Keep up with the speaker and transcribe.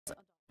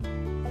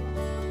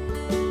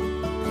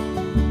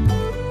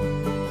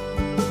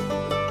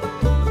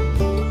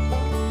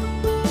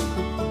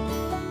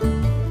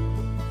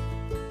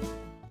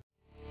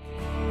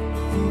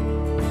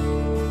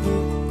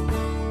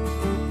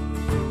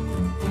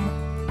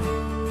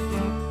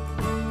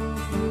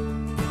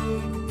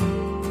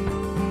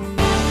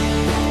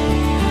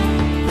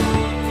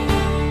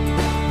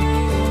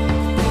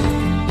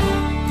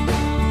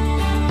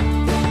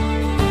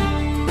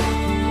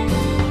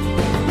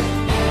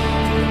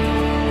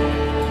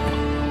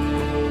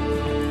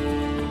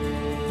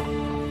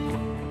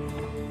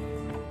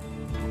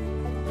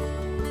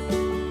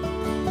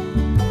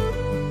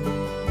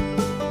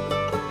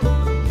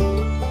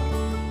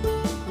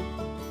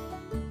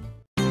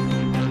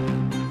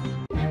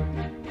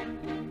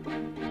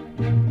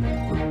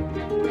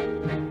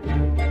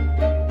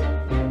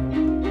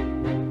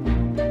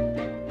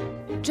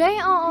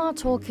J.R.R.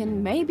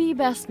 Tolkien may be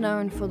best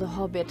known for The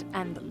Hobbit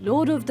and The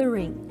Lord of the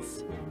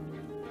Rings.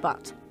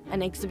 But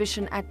an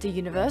exhibition at the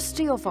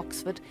University of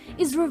Oxford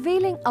is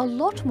revealing a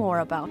lot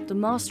more about the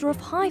master of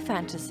high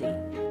fantasy.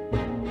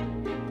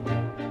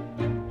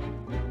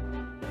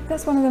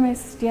 That's one of the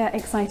most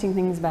exciting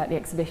things about the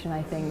exhibition,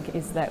 I think,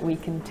 is that we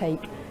can take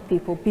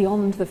people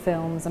beyond the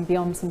films and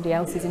beyond somebody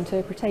else's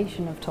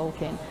interpretation of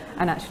Tolkien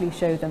and actually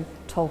show them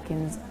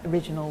Tolkien's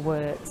original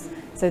works.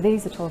 So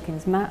these are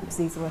Tolkien's maps,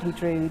 these are what he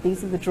drew,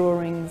 these are the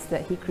drawings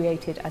that he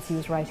created as he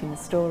was writing the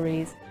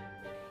stories.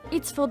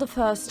 It's for the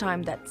first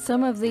time that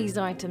some of these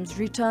items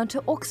return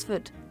to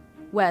Oxford,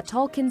 where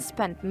Tolkien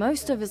spent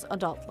most of his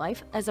adult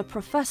life as a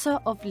professor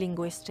of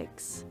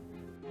linguistics.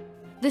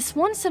 This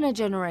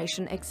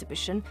once-in-a-generation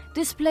exhibition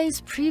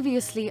displays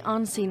previously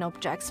unseen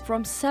objects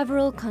from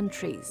several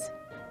countries,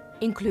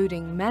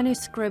 including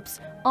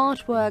manuscripts,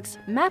 artworks,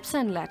 maps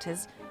and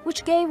letters,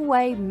 which gave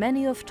away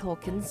many of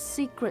Tolkien's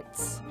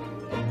secrets.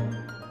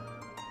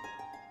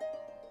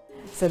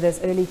 So there's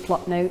early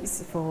plot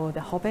notes for The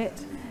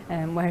Hobbit,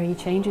 where he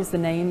changes the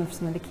name of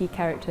some of the key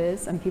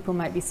characters, and people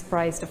might be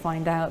surprised to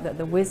find out that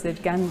the wizard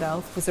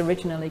Gandalf was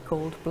originally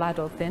called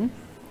Bladothin,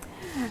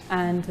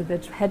 and the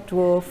head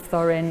dwarf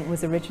Thorin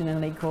was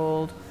originally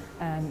called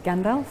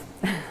Gandalf.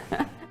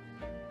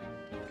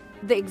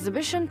 The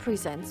exhibition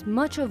presents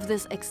much of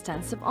this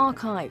extensive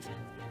archive,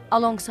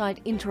 alongside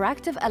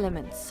interactive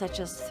elements such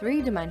as a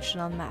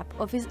three-dimensional map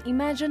of his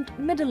imagined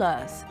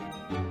Middle-earth.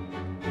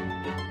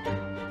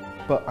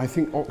 But I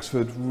think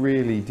Oxford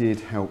really did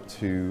help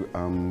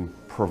to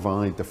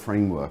provide the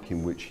framework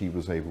in which he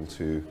was able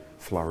to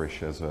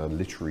flourish as a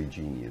literary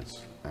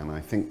genius. And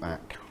I think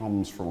that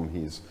comes from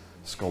his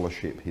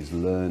scholarship, his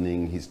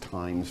learning, his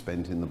time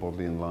spent in the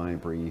Bodleian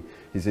Library,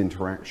 his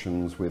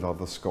interactions with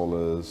other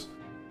scholars.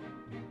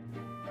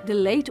 The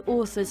late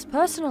author's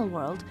personal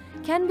world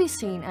can be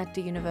seen at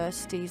the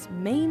university's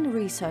main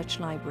research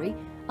library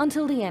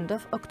until the end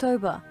of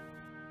October.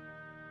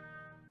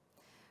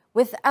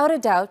 Without a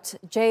doubt,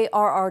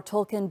 J.R.R.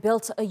 Tolkien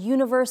built a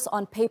universe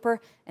on paper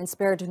and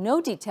spared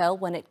no detail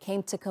when it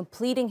came to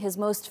completing his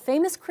most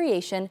famous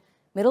creation,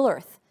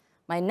 Middle-earth.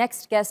 My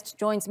next guest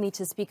joins me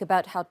to speak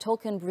about how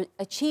Tolkien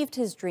achieved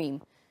his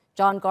dream.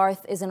 John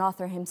Garth is an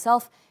author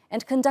himself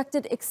and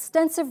conducted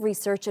extensive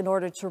research in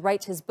order to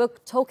write his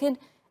book, Tolkien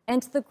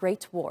and the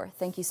Great War.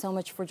 Thank you so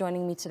much for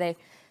joining me today,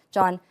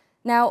 John.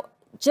 Now,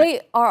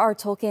 J.R.R.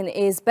 Tolkien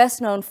is best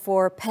known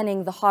for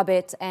penning The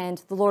Hobbit and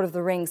The Lord of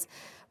the Rings.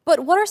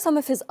 But what are some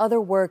of his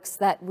other works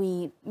that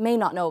we may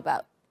not know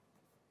about?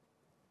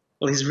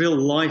 Well, his real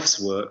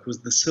life's work was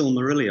the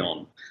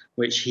Silmarillion,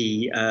 which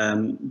he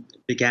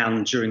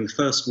began during the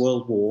First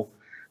World War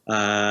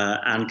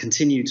and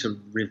continued to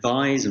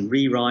revise and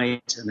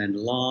rewrite and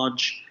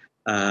enlarge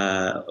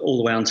all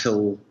the way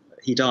until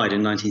he died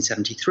in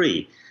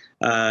 1973.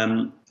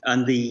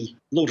 And the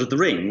Lord of the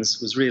Rings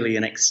was really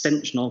an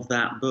extension of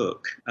that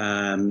book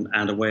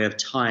and a way of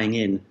tying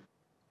in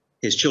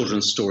his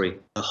children's story,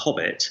 The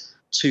Hobbit,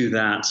 to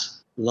that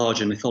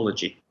larger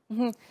mythology.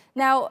 Mm-hmm.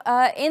 Now,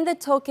 in the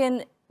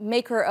Tolkien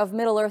Maker of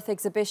Middle-earth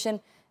exhibition,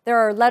 there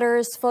are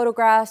letters,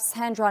 photographs,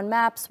 hand-drawn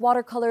maps,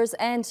 watercolors,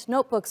 and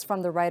notebooks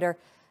from the writer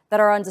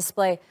that are on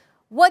display.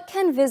 What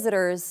can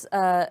visitors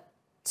to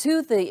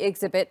the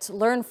exhibit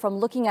learn from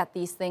looking at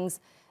these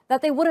things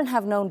that they wouldn't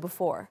have known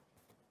before?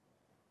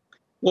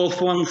 Well,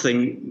 for one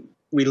thing,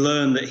 we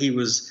learn that he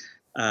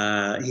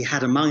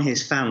had among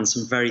his fans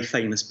some very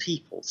famous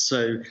people.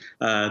 So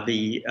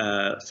the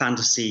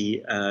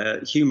fantasy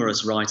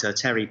humorous writer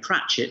Terry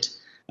Pratchett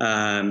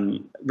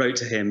wrote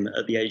to him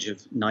at the age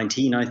of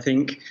 19, I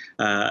think,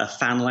 a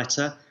fan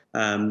letter.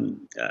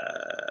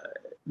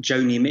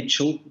 Joni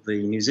Mitchell,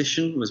 the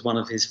musician, was one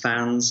of his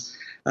fans.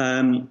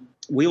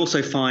 We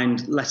also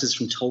find letters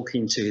from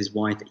Tolkien to his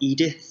wife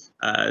Edith,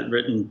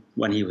 written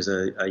when he was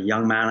a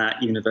young man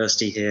at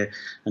university here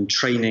and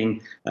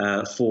training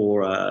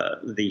for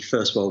the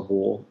First World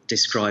War,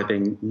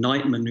 describing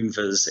night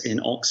manoeuvres in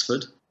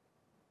Oxford.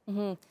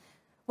 Mm-hmm.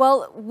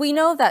 Well, we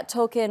know that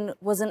Tolkien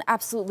was an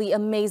absolutely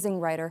amazing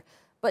writer,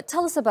 but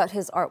tell us about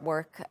his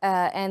artwork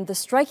and the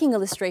striking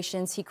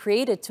illustrations he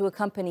created to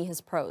accompany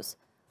his prose.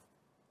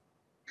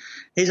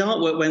 His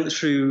artwork went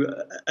through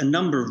a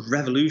number of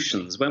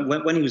revolutions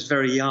when he was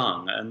very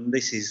young, and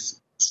this is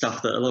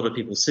stuff that a lot of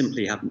people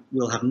simply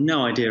will have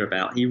no idea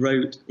about.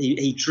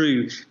 He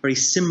drew very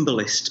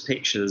symbolist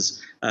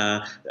pictures,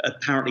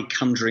 apparently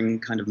conjuring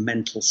kind of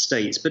mental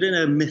states, but in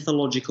a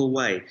mythological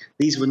way.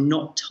 These were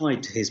not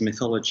tied to his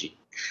mythology.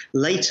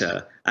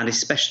 Later, and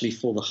especially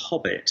for The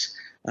Hobbit,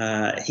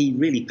 he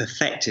really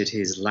perfected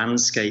his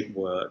landscape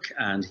work,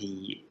 and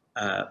he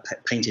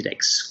painted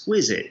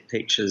exquisite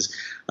pictures,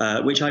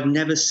 which I've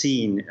never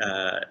seen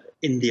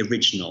in the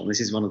original.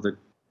 This is one of the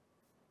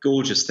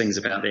gorgeous things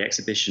about the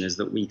exhibition, is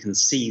that we can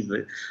see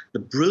the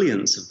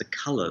brilliance of the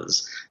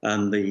colours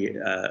and the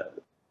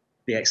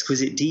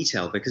exquisite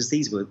detail, because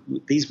these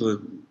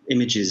were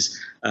images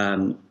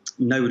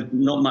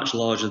not much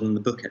larger than the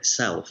book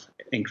itself,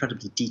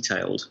 incredibly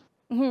detailed.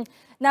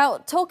 Now,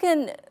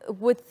 Tolkien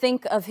would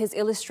think of his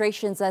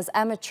illustrations as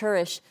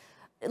amateurish.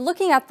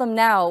 Looking at them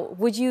now,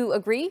 would you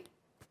agree?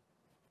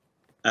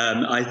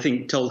 I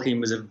think Tolkien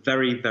was a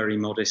very, very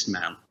modest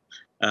man.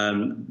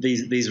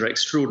 These are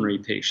extraordinary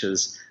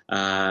pictures.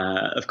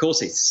 Of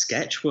course, his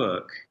sketch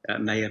work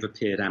may have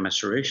appeared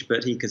amateurish,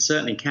 but he could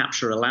certainly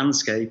capture a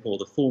landscape or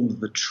the form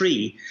of a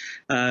tree.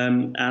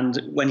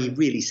 And when he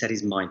really set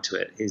his mind to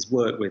it, his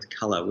work with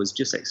colour was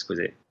just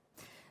exquisite.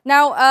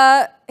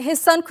 Now,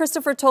 his son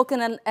Christopher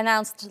Tolkien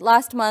announced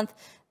last month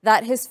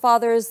that his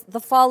father's The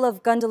Fall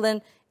of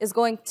Gondolin is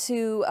going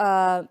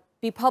to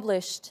be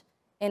published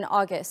in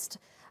August.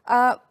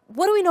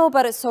 What do we know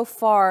about it so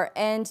far,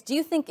 and do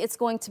you think it's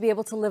going to be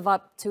able to live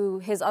up to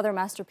his other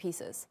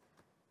masterpieces?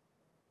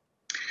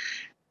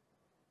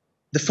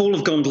 The Fall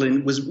of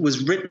Gondolin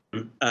was written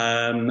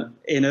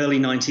in early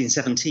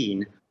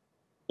 1917,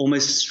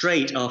 almost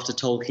straight after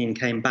Tolkien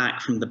came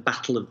back from the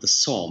Battle of the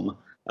Somme,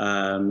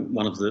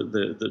 one of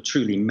the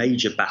truly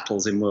major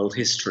battles in world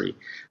history,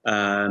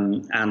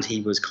 and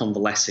he was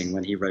convalescing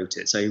when he wrote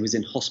it. So he was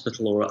in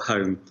hospital or at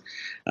home,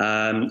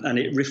 and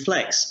it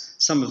reflects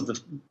some of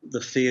the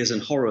fears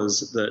and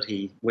horrors that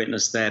he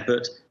witnessed there,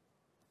 but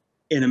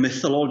in a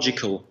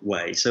mythological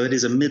way. So it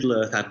is a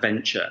Middle-earth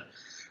adventure.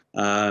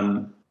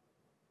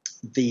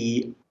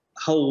 The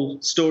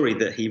whole story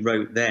that he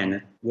wrote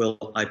then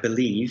will, I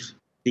believe,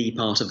 be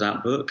part of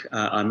that book.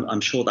 I'm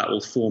sure that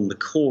will form the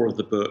core of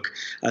the book.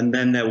 And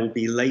then there will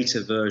be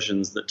later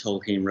versions that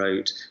Tolkien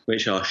wrote,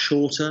 which are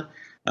shorter,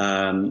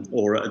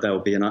 or there will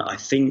be, I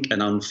think,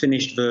 an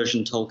unfinished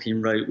version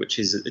Tolkien wrote, which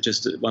is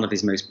just one of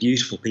his most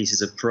beautiful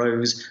pieces of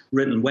prose,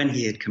 written when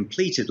he had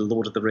completed The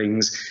Lord of the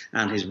Rings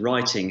and his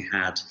writing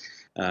had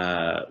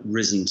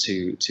risen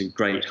to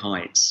great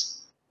heights.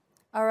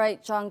 All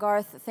right, John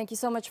Garth, thank you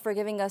so much for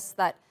giving us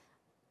that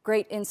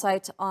great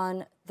insight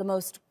on the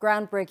most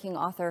groundbreaking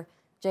author,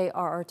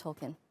 J.R.R.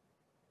 Tolkien.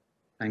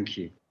 Thank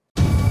you.